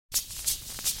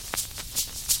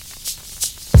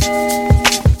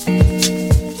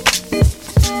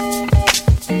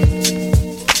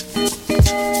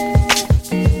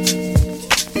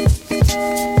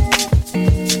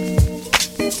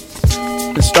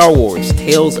Star Wars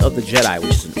Tales of the Jedi,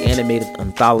 which is an animated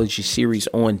anthology series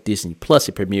on Disney Plus.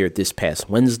 It premiered this past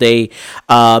Wednesday.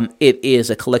 It is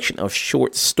a collection of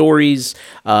short stories.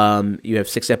 You have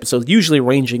 6 episodes, usually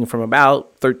ranging from about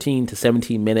 13 to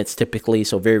 17 minutes typically,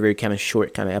 so very, very kind of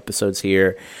short kind of episodes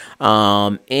here.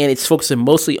 And it's focusing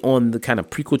mostly on the kind of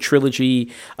prequel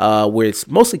trilogy, where it's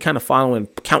mostly kind of following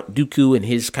Count Dooku and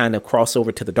his kind of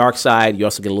crossover to the dark side. You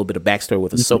also get a little bit of backstory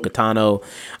with Ahsoka Tano,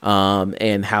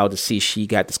 and how to see she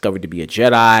got discovered to be a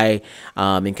Jedi,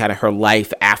 and kind of her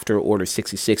life after Order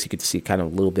 66. You get to see kind of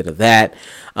a little bit of that.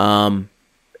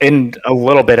 And a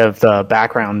little bit of the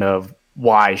background of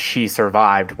why she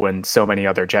survived when so many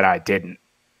other Jedi didn't.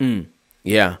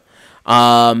 Yeah.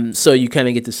 So you kind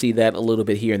of get to see that a little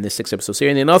bit here in this 6-episode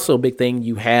series. And then also a big thing,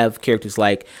 you have characters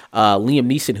like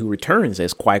Liam Neeson, who returns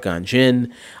as Qui-Gon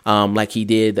Jinn, like he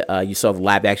did. You saw the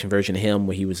live action version of him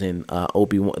where he was in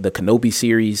Obi-Wan, the Kenobi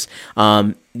series.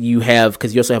 You have,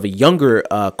 because you also have a younger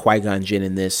Qui-Gon Jinn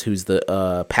in this, who's the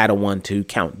Padawan to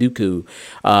Count Dooku,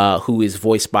 who is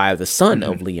voiced by the son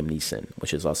of Liam Neeson,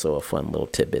 which is also a fun little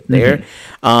tidbit there.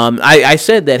 I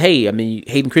said that, hey, I mean,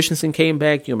 Hayden Christensen came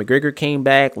back, Ewan McGregor came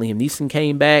back, Liam Neeson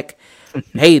came back.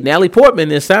 Hey, Natalie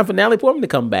Portman, it's time for Natalie Portman to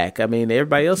come back. I mean,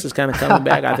 everybody else is kind of coming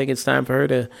back. I think it's time for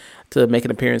her to make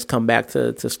an appearance, come back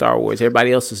to Star Wars.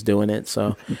 Everybody else is doing it,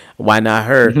 so why not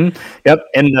her? Yep,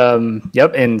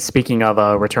 and speaking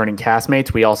of returning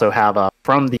castmates, we also have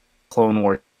from the Clone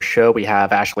Wars show, we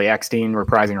have Ashley Eckstein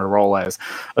reprising her role as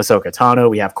Ahsoka Tano.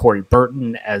 We have Corey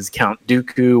Burton as Count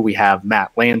Dooku. We have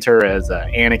Matt Lanter as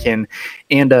Anakin,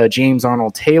 and James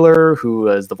Arnold Taylor, who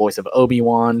is the voice of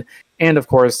Obi-Wan, and of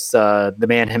course the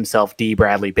man himself, D.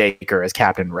 Bradley Baker, as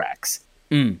Captain Rex.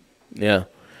 Yeah.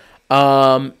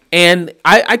 And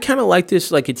I kind of like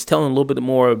this, like it's telling a little bit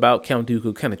more about Count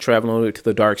Dooku kind of traveling over to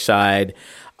the dark side.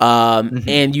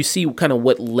 And you see kind of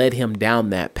what led him down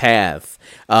that path.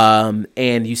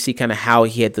 And you see kind of how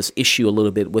he had this issue a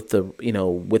little bit with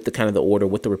with the kind of the order,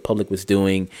 what the Republic was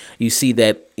doing. You see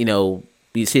that,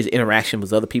 you see his interaction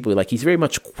with other people, like he's very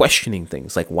much questioning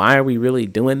things, like why are we really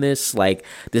doing this? Like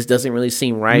this doesn't really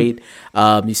seem right.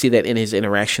 You see that in his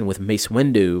interaction with Mace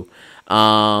Windu,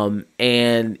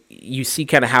 and you see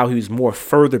kind of how he was more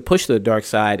further pushed to the dark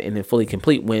side and then fully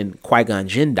complete when Qui-Gon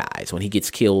Jinn dies, when he gets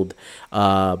killed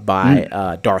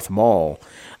by Darth Maul.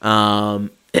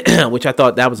 Which I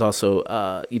thought that was also,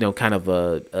 kind of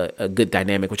a good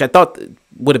dynamic, which I thought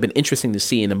would have been interesting to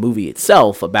see in the movie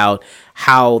itself, about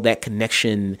how that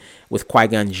connection with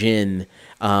Qui-Gon Jinn,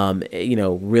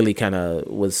 really kind of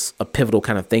was a pivotal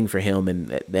kind of thing for him, and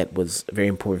that was very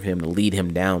important for him to lead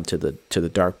him down to the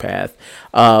dark path.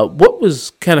 What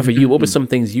was kind of for you? What were some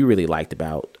things you really liked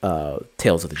about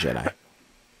Tales of the Jedi?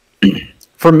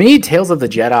 For me, Tales of the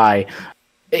Jedi,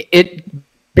 it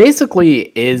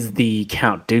basically is the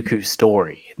Count Dooku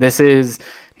story. This is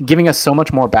giving us so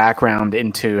much more background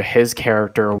into his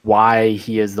character, why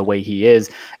he is the way he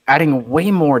is, adding way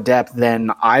more depth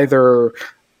than either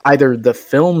the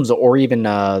films or even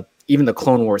the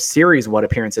Clone Wars series, what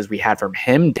appearances we had from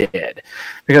him did,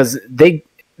 because they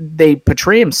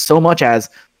portray him so much as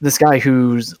this guy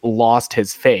who's lost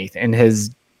his faith and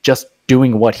is just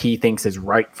doing what he thinks is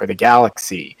right for the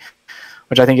galaxy,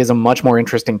 which I think is a much more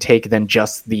interesting take than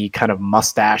just the kind of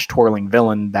mustache twirling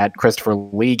villain that Christopher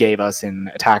Lee gave us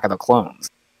in Attack of the Clones.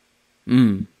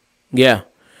 Yeah.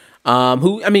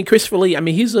 Christopher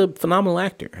Lee, he's a phenomenal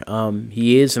actor.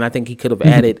 He is, and I think he could have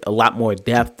added a lot more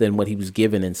depth than what he was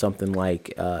given in something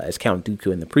like as Count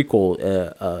Dooku in the prequel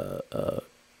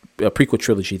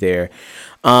trilogy there.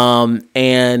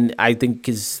 And I think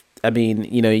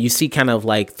you see kind of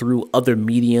like through other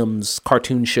mediums,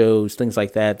 cartoon shows, things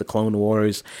like that, the Clone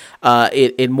Wars,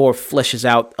 it more fleshes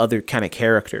out other kind of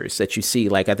characters that you see.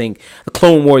 Like I think the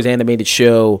Clone Wars animated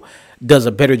show does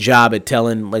a better job at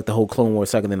telling like the whole Clone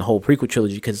Wars saga than the whole prequel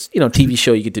trilogy, because TV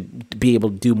show you get to be able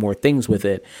to do more things with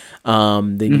it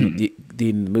than you did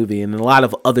in the movie, and a lot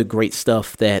of other great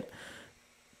stuff that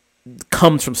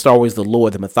comes from Star Wars, the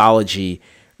lore, the mythology,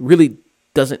 really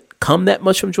doesn't come that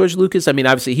much from George Lucas.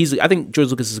 Obviously I think George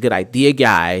Lucas is a good idea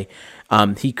guy.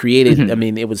 He created,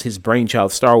 it was his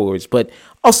brainchild, Star Wars, but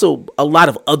also a lot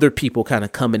of other people kind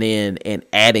of coming in and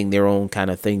adding their own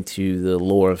kind of thing to the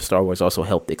lore of Star Wars also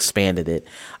helped expanded it.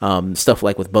 Stuff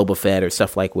like with Boba Fett, or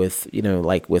stuff like with,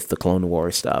 like with the Clone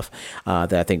Wars stuff,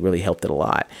 that I think really helped it a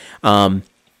lot.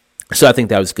 So I think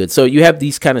that was good. So you have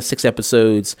these kind of 6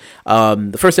 episodes.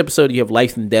 The first episode, you have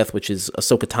Life and Death, which is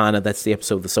Ahsoka Tano. That's the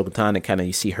episode of Ahsoka Tano. Kind of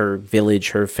you see her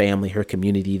village, her family, her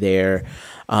community there.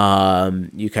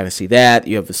 You kind of see that.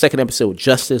 You have the second episode,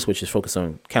 Justice, which is focused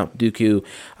on Count Dooku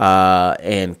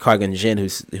and Qui-Gon Jinn,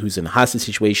 who's in a hostage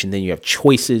situation. Then you have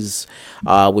Choices,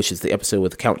 which is the episode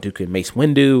with Count Dooku and Mace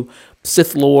Windu.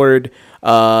 Sith Lord.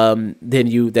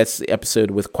 That's the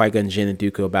episode with Qui-Gon Jinn and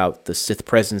Dooku about the Sith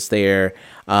presence there.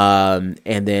 And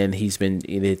then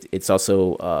it's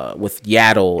also with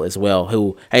Yaddle as well,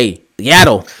 who, hey,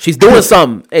 Yaddle, she's doing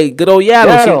something. Hey, good old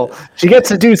Yaddle. She gets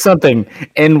to do something.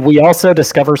 And we also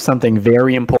discover something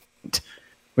very important.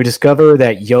 We discover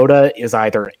that Yoda is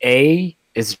either A,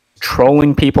 is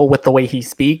trolling people with the way he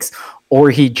speaks, or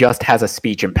he just has a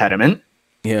speech impediment.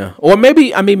 Yeah, or maybe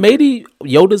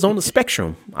Yoda's on the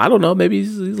spectrum. I don't know. Maybe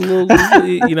he's a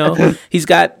little, he's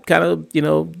got kind of,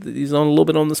 he's on a little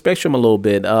bit on the spectrum a little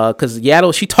bit. Because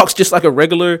Yaddle, she talks just like a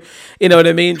regular, you know what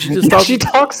I mean? She just talks.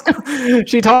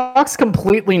 She talks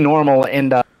completely normal,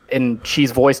 and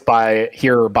she's voiced by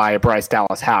Bryce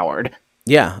Dallas Howard.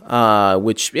 Yeah,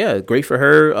 great for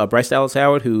her. Bryce Dallas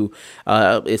Howard, who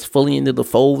is fully into the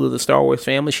fold of the Star Wars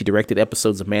family. She directed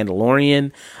episodes of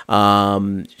Mandalorian.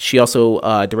 She also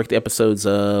directed episodes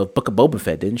of Book of Boba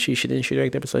Fett, didn't she? She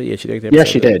direct episodes? Yeah, she directed episodes.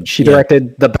 Yeah, she did. She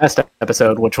directed the best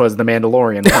episode, which was the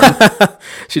Mandalorian one.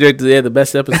 She directed the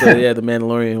best episode, the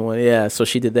Mandalorian one. Yeah, so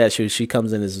she did that. She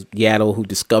comes in as Yaddle, who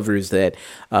discovers that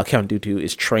Count Dooku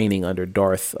is training under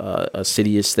Darth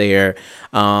Sidious there.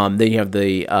 Then you have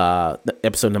the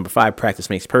episode number 5, Practice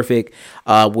Makes Perfect,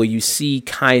 where you see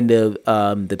kind of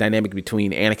the dynamic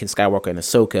between Anakin Skywalker and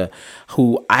Ahsoka,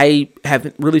 who I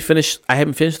haven't finished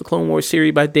the Clone Wars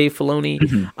series by Dave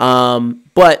Filoni,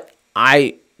 but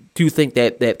I do think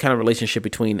that kind of relationship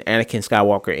between Anakin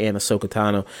Skywalker and Ahsoka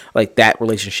Tano, like that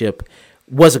relationship,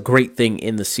 was a great thing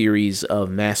in the series of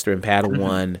Master and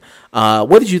Padawan.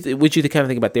 What did you kind of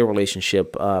think about their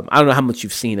relationship? I don't know how much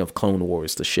you've seen of Clone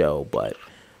Wars, the show, but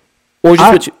or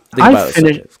just what you think about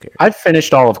it. I've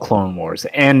finished all of Clone Wars,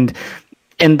 and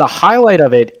the highlight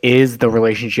of it is the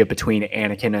relationship between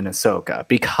Anakin and Ahsoka,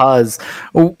 because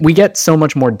we get so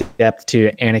much more depth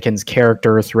to Anakin's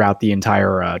character throughout the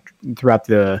entire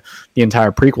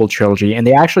prequel trilogy, and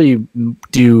they actually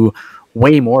do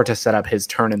way more to set up his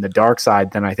turn in the dark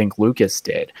side than I think Lucas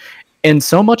did. And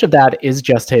so much of that is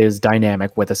just his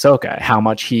dynamic with Ahsoka, how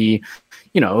much he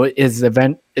is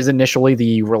initially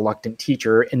the reluctant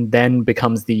teacher and then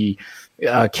becomes the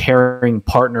caring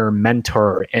partner,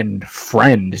 mentor, and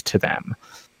friend to them.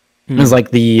 It's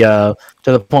like to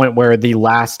the point where the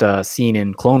last scene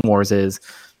in Clone Wars is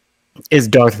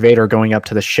Darth Vader going up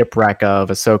to the shipwreck of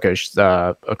Ahsoka's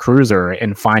a cruiser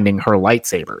and finding her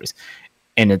lightsabers,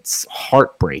 and it's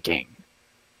heartbreaking.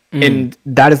 And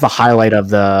that is the highlight of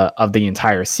the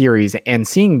entire series. And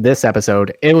seeing this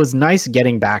episode, it was nice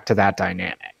getting back to that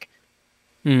dynamic.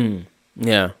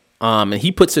 Yeah. And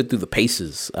he puts it through the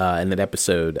paces in that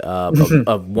episode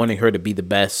of wanting her to be the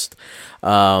best.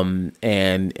 And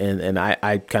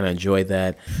I kind of enjoyed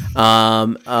that.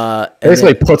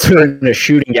 Basically puts her in a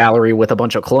shooting gallery with a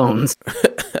bunch of clones.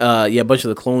 A bunch of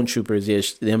the clone troopers,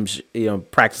 them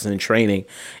practicing and training.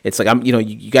 It's like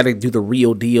you got to do the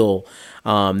real deal.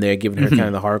 They're giving her kind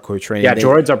of the hardcore training. Yeah,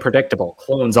 droids are predictable,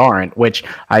 clones aren't, which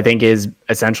I think is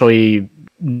essentially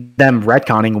them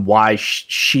retconning why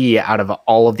she, out of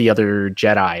all of the other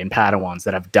Jedi and Padawans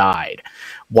that have died,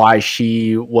 why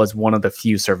she was one of the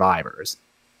few survivors.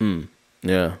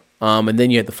 Yeah. And then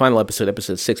you had the final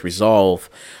episode 6, Resolve,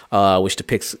 which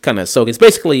depicts kind of Ahsoka. It's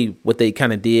basically what they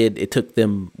kind of did. It took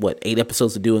them 8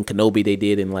 episodes to do in Kenobi. They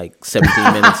did in like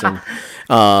 17 minutes,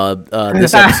 and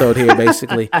this episode here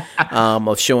basically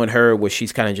of showing her where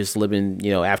she's kind of just living,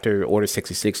 after Order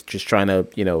 66, just trying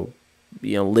to,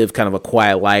 live kind of a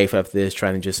quiet life after this,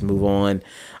 trying to just move on.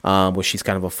 Where she's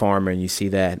kind of a farmer, and you see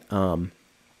that. And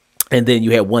then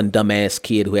you had one dumbass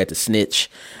kid who had to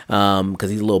snitch because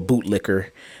he's a little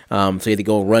bootlicker. So he had to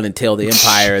go run and tell the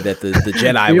Empire that the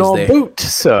Jedi was there. Your boot,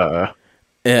 sir.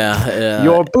 Yeah.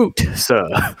 Your boot,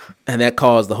 sir. And that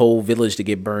caused the whole village to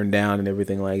get burned down and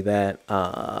everything like that.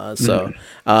 I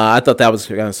thought that was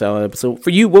kind of solid. So for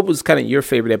you, what was kind of your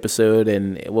favorite episode,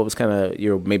 and what was kind of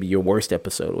your worst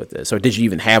episode with this? Or did you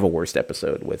even have a worst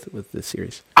episode with this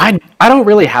series? I don't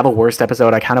really have a worst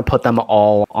episode. I kind of put them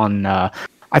all on...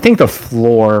 I think the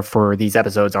floor for these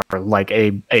episodes are like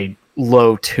a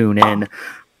low tune-in.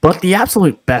 But the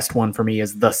absolute best one for me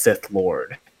is The Sith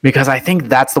Lord, because I think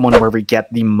that's the one where we get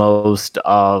the most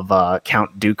of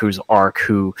Count Dooku's arc,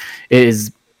 who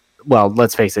is, well,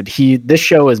 let's face it, this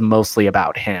show is mostly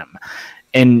about him.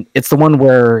 and it's the one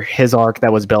where his arc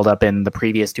that was built up in the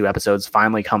previous 2 episodes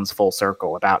finally comes full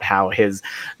circle about how his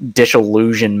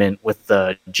disillusionment with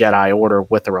the Jedi Order,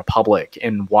 with the Republic,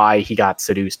 and why he got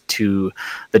seduced to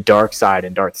the dark side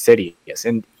and Darth Sidious,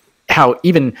 and how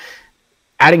even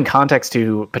adding context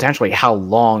to potentially how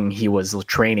long he was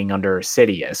training under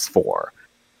Sidious for,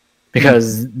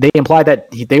 because they implied that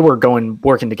they were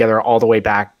working together all the way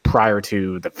back prior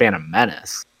to the Phantom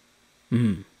Menace.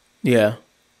 Yeah.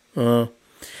 So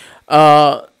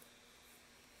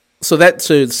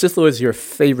Sith Lord is your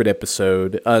favorite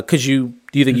episode. Do you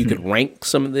think you could rank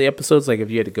some of the episodes? Like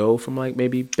if you had to go from like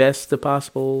maybe best to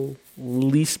possible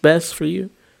least best for you?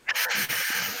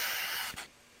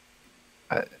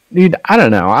 Dude, I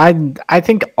don't know. I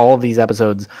think all of these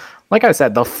episodes, like I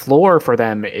said, the floor for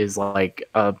them is like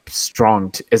a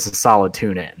solid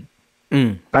tune in.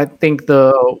 I think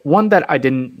the one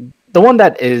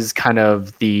that is kind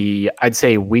of the, I'd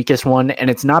say, weakest one, and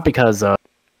it's not because of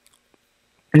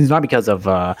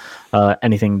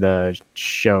anything the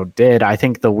show did. I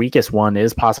think the weakest one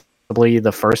is possibly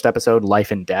the first episode,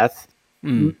 Life and Death,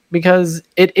 because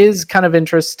it is kind of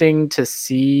interesting to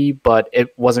see, but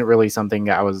it wasn't really something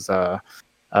I was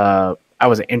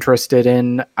interested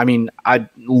in. I mean, I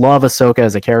love Ahsoka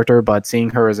as a character, but seeing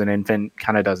her as an infant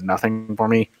kind of does nothing for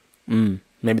me. Maybe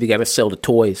they got to sell the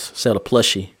toys, sell the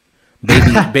plushie,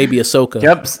 baby Ahsoka.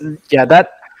 Yep, yeah,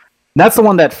 that's the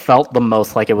one that felt the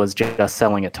most like it was just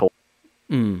selling a toy.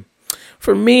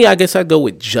 For me, I guess I'd go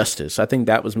with Justice. I think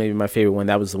that was maybe my favorite one.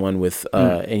 That was the one with,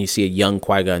 and you see a young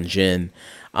Qui-Gon Jinn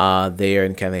there,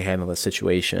 and kind of handle the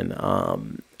situation.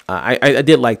 I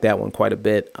did like that one quite a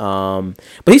bit. But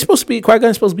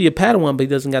Qui-Gon's supposed to be a Padawan, but he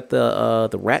doesn't got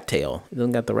the rat tail. He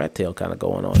doesn't got the rat tail kind of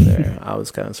going on there. I was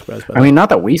kind of surprised by that. I mean, not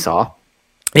that we saw.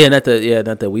 Not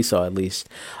that we saw at least.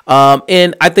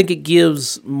 And I think it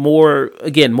gives more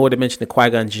dimension to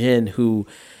Qui-Gon Jinn, who,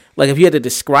 like, if you had to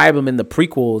describe him in the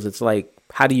prequels, it's like,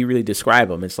 how do you really describe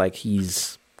him? It's like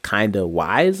he's kind of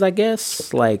wise, I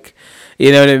guess. Like,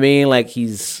 you know what I mean? Like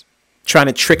he's trying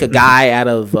to trick a guy out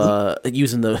of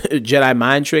using the Jedi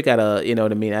mind trick out of, you know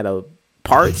what I mean, out of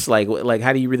parts. Like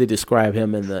how do you really describe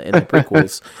him in the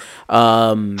prequels?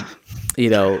 You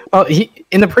know,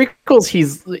 in the prequels,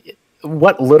 he's,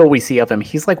 what little we see of him,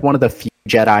 he's like one of the few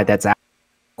Jedi that's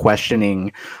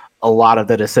questioning a lot of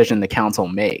the decision the council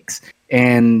makes,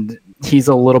 and he's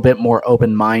a little bit more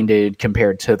open-minded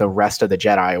compared to the rest of the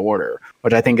Jedi Order,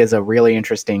 which I think is a really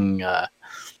interesting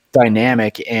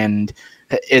dynamic, and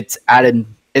it's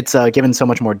given so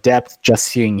much more depth just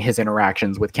seeing his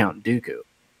interactions with Count Dooku.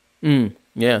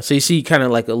 Yeah, so you see kind of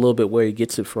like a little bit where he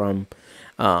gets it from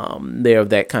there, of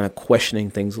that kind of questioning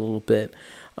things a little bit.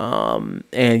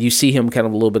 And you see him kind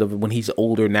of a little bit of when he's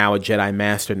older now, a Jedi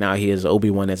Master. Now he is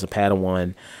Obi-Wan as a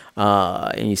Padawan.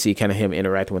 And you see kind of him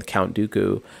interacting with Count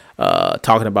Dooku,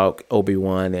 talking about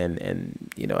Obi-Wan, and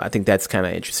you know, I think that's kind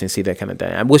of interesting to see that kind of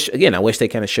dynamic. I wish they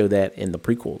kind of showed that in the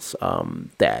prequels,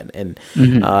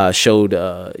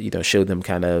 showed them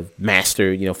kind of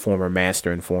master, former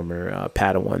master and former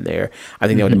Padawan there. I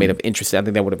think that would have made them interesting. I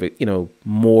think that would have,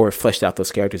 more fleshed out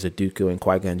those characters of Dooku and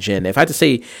Qui-Gon Jinn. If I had to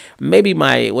say maybe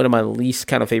one of my least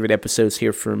kind of favorite episodes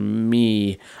here for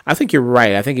me, I think you're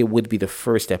right. I think it would be the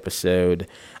first episode.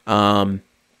 The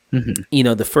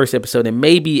first episode, and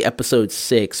maybe episode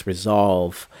 6,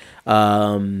 Resolve.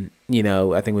 I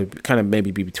think would kind of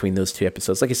maybe be between those two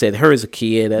episodes. Like I said, her as a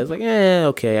kid, I was like,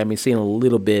 okay. I mean, seeing a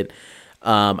little bit.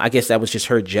 I guess that was just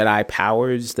her Jedi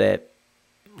powers that,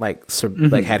 like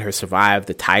had her survive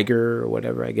the tiger or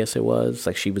whatever. I guess it was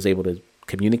like she was able to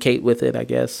communicate with it. I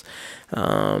guess.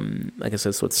 I guess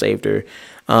that's what saved her,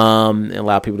 and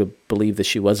allowed people to believe that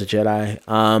she was a Jedi.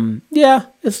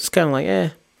 It's just kind of like,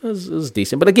 It was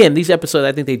decent. But again, these episodes,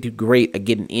 I think they do great at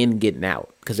getting in, getting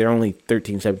out, because they're only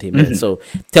 13, 17 minutes. So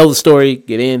tell the story,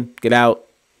 get in, get out.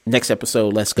 Next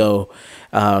episode, let's go.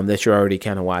 That you're already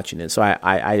kind of watching it. So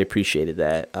I appreciated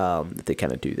that they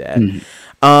kind of do that.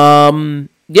 I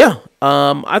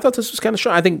thought this was kind of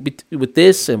strong. I think with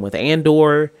this and with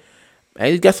Andor,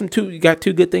 you got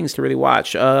two good things to really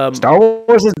watch. Star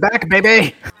Wars is back,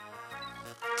 baby.